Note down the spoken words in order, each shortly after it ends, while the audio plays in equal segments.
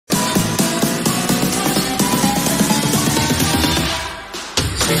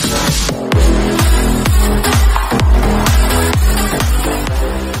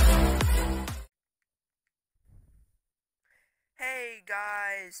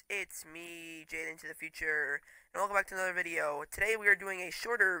guys, it's me, Jaden to the future, and welcome back to another video. Today we are doing a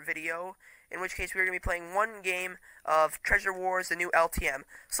shorter video, in which case we are going to be playing one game of Treasure Wars, the new LTM.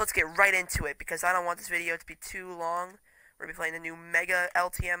 So let's get right into it, because I don't want this video to be too long. We're going to be playing the new Mega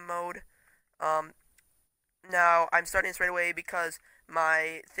LTM mode. Now, I'm starting this right away because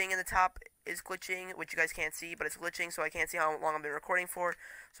my thing in the top is glitching, which you guys can't see, but it's glitching, so I can't see how long I've been recording for.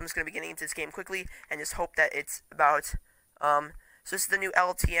 So I'm just going to be getting into this game quickly, and just hope that it's about, so this is the new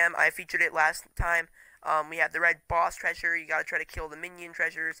LTM. I featured it last time. We have the red boss treasure. You gotta try to kill the minion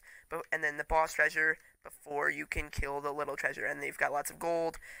treasures, and then the boss treasure before you can kill the little treasure. And they've got lots of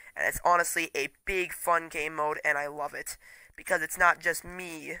gold, and it's honestly a big fun game mode, and I love it because it's not just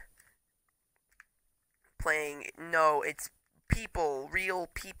me playing. No, it's people, real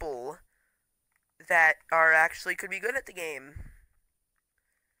people that are actually could be good at the game.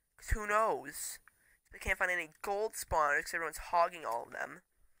 'Cause who knows? I can't find any gold spawners because everyone's hogging all of them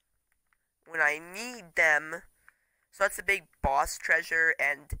when I need them. So that's the big boss treasure,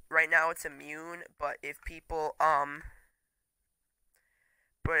 and right now it's immune, but if people, the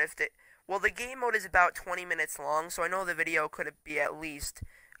game mode is about 20 minutes long, so I know the video could be at least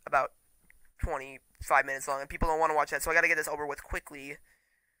about 25 minutes long, and people don't want to watch that, so I gotta get this over with quickly,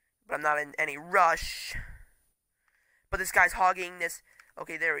 but I'm not in any rush. But this guy's hogging this.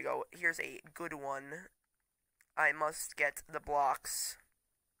 Okay, there we go. Here's a good one. I must get the blocks.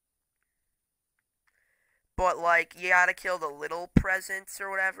 But, like, you gotta kill the little presents or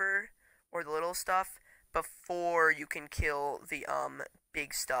whatever, or the little stuff, before you can kill the,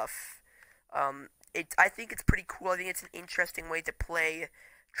 big stuff. I think it's pretty cool. I think it's an interesting way to play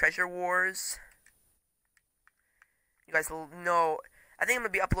Treasure Wars. You guys will know. I think I'm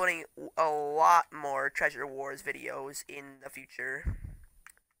gonna be uploading a lot more Treasure Wars videos in the future.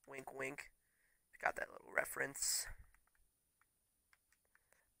 Wink, wink. Got that little reference.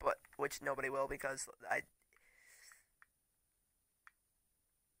 But, which nobody will because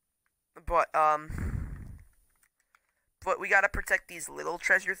but we gotta protect these little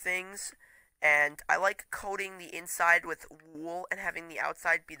treasure things. And I like coating the inside with wool and having the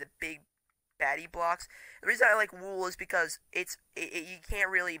outside be the big baddie blocks. The reason I like wool is because you can't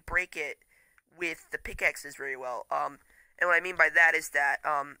really break it with the pickaxes very well. And what I mean by that is that,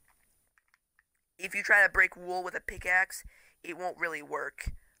 if you try to break wool with a pickaxe, it won't really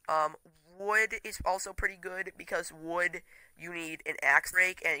work. Wood is also pretty good because wood, you need an axe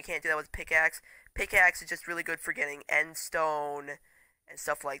break, and you can't do that with pickaxe. Pickaxe is just really good for getting end stone and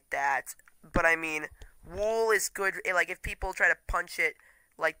stuff like that. But I mean, wool is good. Like, if people try to punch it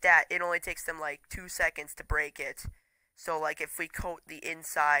like that, it only takes them like 2 seconds to break it. So, like, if we coat the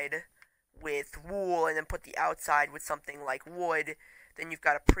inside with wool and then put the outside with something like wood, then you've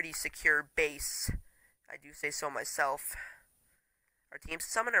got a pretty secure base. I do say so myself. Our team's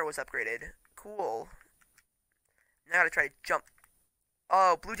summoner was upgraded. Cool. Now I gotta try to jump.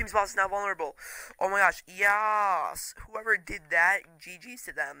 Oh, blue team's boss is now vulnerable. Oh my gosh, yes! Whoever did that, GG's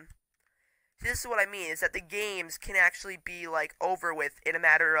to them. See, this is what I mean, is that the games can actually be, like, over with in a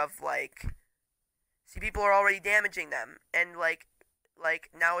matter of, like... See, people are already damaging them, and, like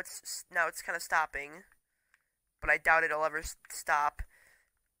now it's kind of stopping. But I doubt it'll ever stop.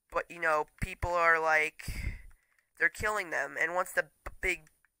 But, you know, people are, like... They're killing them, and once the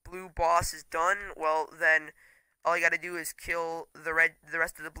big blue boss is done, well, then all you gotta do is kill the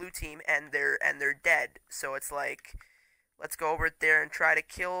rest of the blue team, and they're dead. So it's like, let's go over there and try to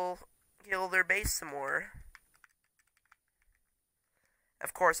kill their base some more.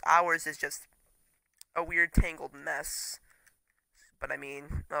 Of course, ours is just a weird tangled mess. But I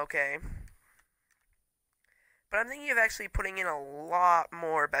mean, okay. But I'm thinking of actually putting in a lot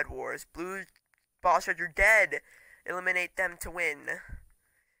more Bed Wars. Blue boss treasure dead. Eliminate them to win.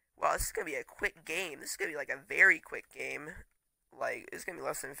 Well, this is going to be a quick game. This is going to be like a very quick game. Like, it's going to be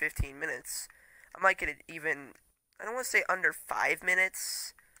less than 15 minutes. I might get it even, I don't want to say under 5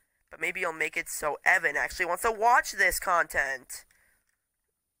 minutes. But maybe I'll make it so Evan actually wants to watch this content.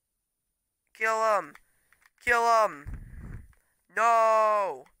 Kill him. Kill him.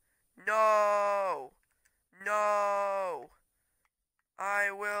 No. No. No. I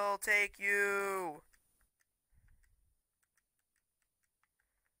will take you.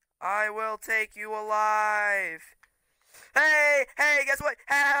 I will take you alive. Hey, guess what?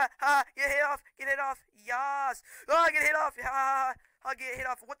 Ha, ha, get hit off, Yas. Oh, get hit off, ha, I'll get hit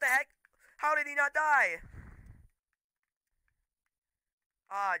off. What the heck? How did he not die?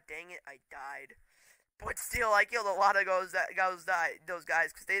 Ah, dang it, I died. But still, I killed a lot of those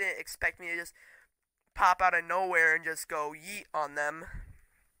guys, because they didn't expect me to just pop out of nowhere and just go yeet on them.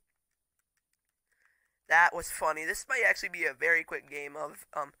 That was funny. This might actually be a very quick game of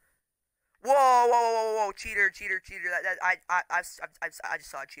Whoa, whoa, whoa, whoa, whoa! Cheater, cheater, cheater! I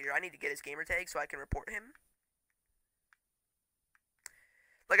just saw a cheater. I need to get his gamer tag so I can report him.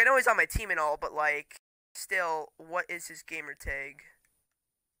 Like, I know he's on my team and all, but like, still, what is his gamer tag?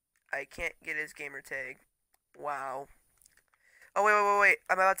 I can't get his gamer tag. Wow. Oh wait, wait, wait, wait!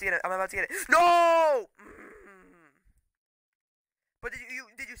 I'm about to get it. I'm about to get it. No! But did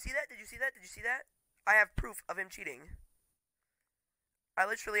you see that? Did you see that? Did you see that? I have proof of him cheating. I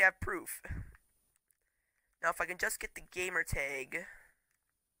literally have proof. Now, if I can just get the gamer tag,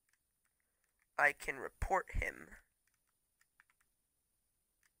 I can report him.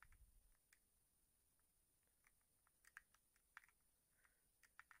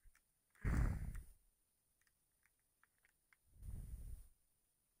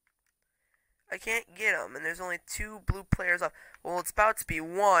 I can't get him, and there's only 2 blue players left. Well, it's about to be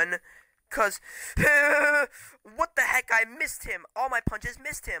 1, cause what the heck? I missed him. All my punches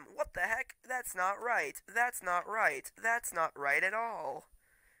missed him. What the heck? That's not right. That's not right. That's not right at all.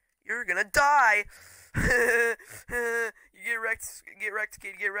 You're gonna die. You get wrecked,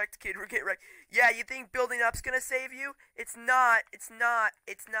 kid. Get wrecked, kid. Get wrecked. Yeah, you think building up's gonna save you? It's not. It's not.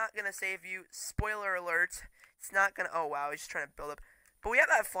 It's not gonna save you. Spoiler alert. It's not gonna. Oh wow, he's just trying to build up. But we have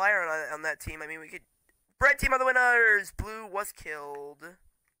that flyer on that team. I mean, we could. Red team are the winners. Blue was killed.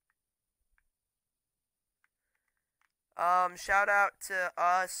 Shout out to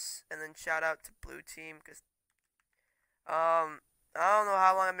us, and then shout out to blue team, cause I don't know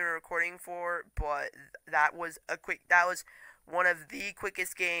how long I've been recording for, but that was one of the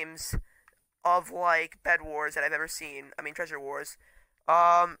quickest games of like Bed Wars that I've ever seen. I mean Treasure Wars.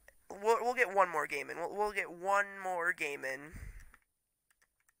 We'll get one more game in. We'll get one more game in.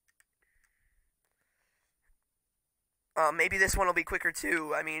 Maybe this one will be quicker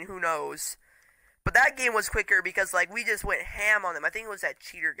too. I mean, who knows? But that game was quicker because like we just went ham on them. I think it was that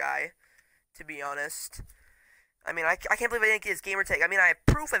cheater guy, to be honest. I mean, I can't believe I didn't get his gamer tag. I mean, I have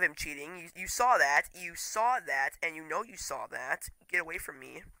proof of him cheating. You saw that. You saw that, and you know you saw that. Get away from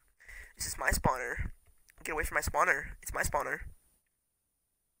me. This is my spawner. Get away from my spawner. It's my spawner.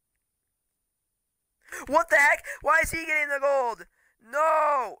 What the heck? Why is he getting the gold?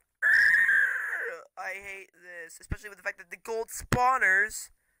 No! I hate this. Especially with the fact that the gold spawners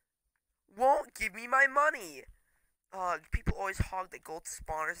won't give me my money. People always hog the gold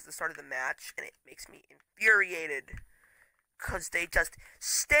spawners at the start of the match, and it makes me infuriated. Because they just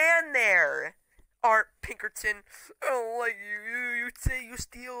stand there. Art Pinkerton, I don't like you. You say you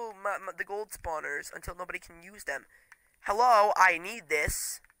steal the gold spawners until nobody can use them. Hello, I need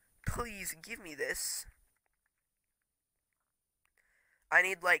this. Please give me this. I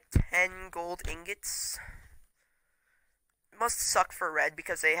need like 10 gold ingots. It must suck for Red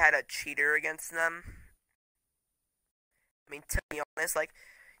because they had a cheater against them. I mean, to be honest, like,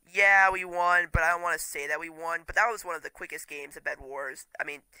 yeah, we won, but I don't want to say that we won. But that was one of the quickest games of Bed Wars. I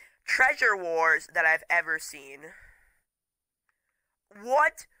mean, Treasure Wars that I've ever seen.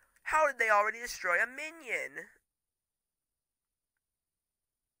 What? How did they already destroy a minion?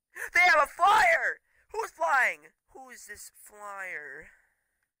 They have a flyer! Who's flying? Who is this flyer?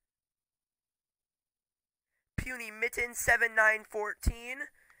 Puny Mitten 7914?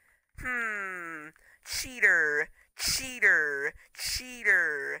 Cheater. Cheater.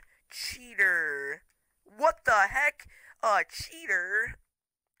 Cheater. Cheater. What the heck? A cheater?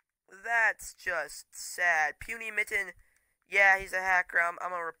 That's just sad. Puny Mitten. Yeah, he's a hacker. I'm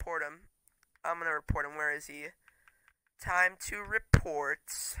gonna report him. I'm gonna report him. Where is he? Time to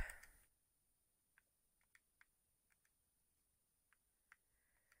report.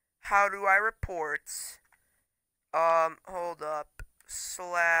 How do I report? Hold up.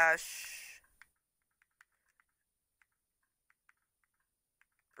 Slash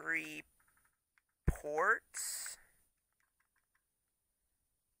report.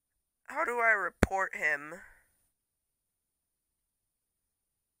 How do I report him?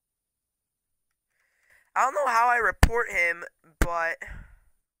 I don't know how I report him, but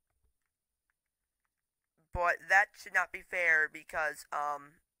that should not be fair because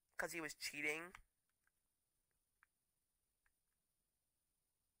he was cheating.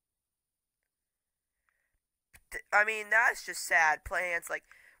 I mean, that's just sad. Plants like,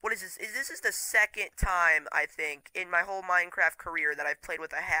 what is this? This is the second time I think in my whole Minecraft career that I've played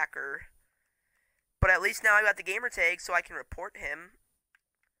with a hacker. But at least now I got the gamer tag, so I can report him.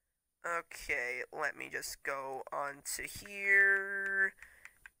 Okay, let me just go on to here.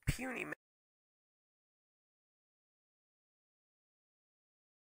 Puny.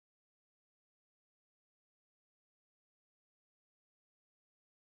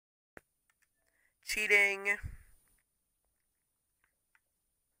 cheating.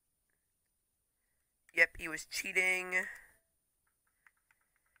 Yep, he was cheating.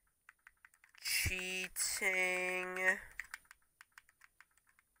 Cheating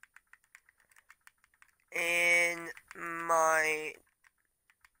in my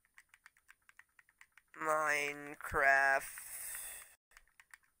Minecraft.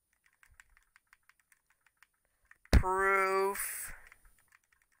 Proof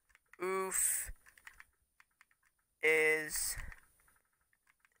is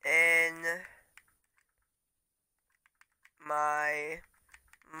in my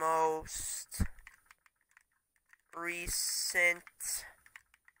most recent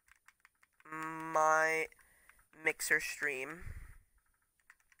my Mixer stream.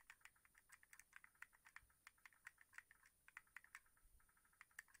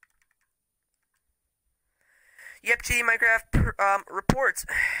 Yep, cheating Minecraft reports.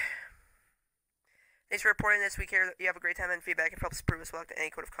 Thanks for reporting this. We care that you have a great time and feedback. It helps improve us well to any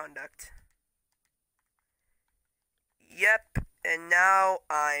code of conduct. Yep, and now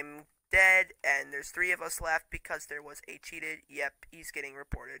I'm dead, and there's 3 of us left because there was a cheated. Yep, he's getting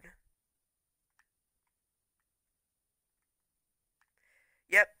reported.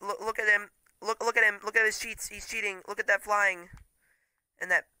 Yep, look at him. Look at him. Look at his cheats. He's cheating. Look at that flying and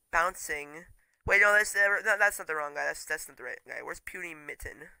that bouncing. Wait, no, that's not the wrong guy. That's not the right guy. Where's Puny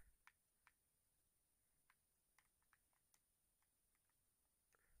Mitten?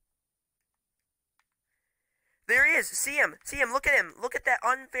 There he is. See him. See him. Look at him. Look at that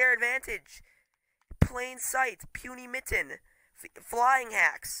unfair advantage. Plain sight. Puny Mitten. Flying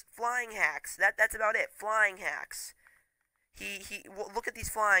hacks. Flying hacks. That's about it. Flying hacks. Well, look at these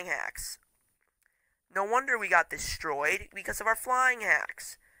flying hacks. No wonder we got destroyed because of our flying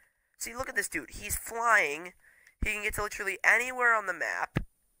hacks. See, look at this dude. He's flying. He can get to literally anywhere on the map.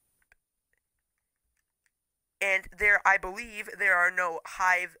 And I believe there are no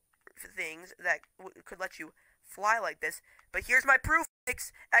hive things that could let you fly like this. But here's my proof,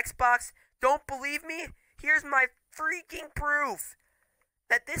 Xbox. Don't believe me? Here's my freaking proof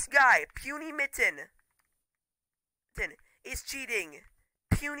that this guy, Puny Mitten, is cheating.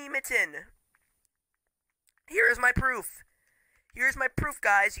 Puny Mitten. Here is my proof. Here's my proof,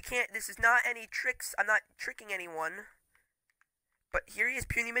 guys. You can't. This is not any tricks. I'm not tricking anyone. But here he is,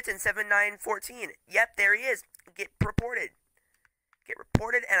 Puny Mitten, 7914. Yep, there he is. Get reported. Get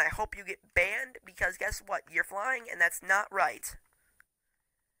reported, and I hope you get banned because guess what? You're flying, and that's not right.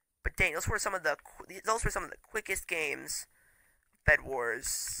 But dang, those were some of the quickest games Bed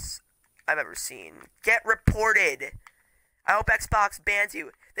Wars I've ever seen. Get reported. I hope Xbox bans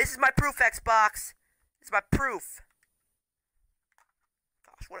you. This is my proof, Xbox. This is my proof.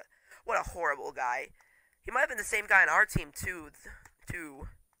 Gosh, what a horrible guy. He might have been the same guy on our team too.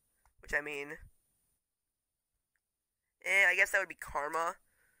 Which I mean, I guess that would be karma.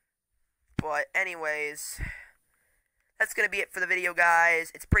 But anyways, that's gonna be it for the video,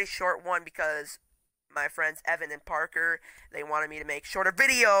 guys. It's a pretty short one because my friends Evan and Parker, they wanted me to make shorter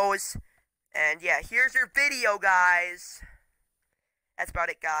videos. And yeah, here's your video, guys. That's about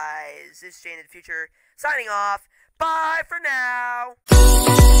it, guys. This is Jane in the future, signing off. Bye for now.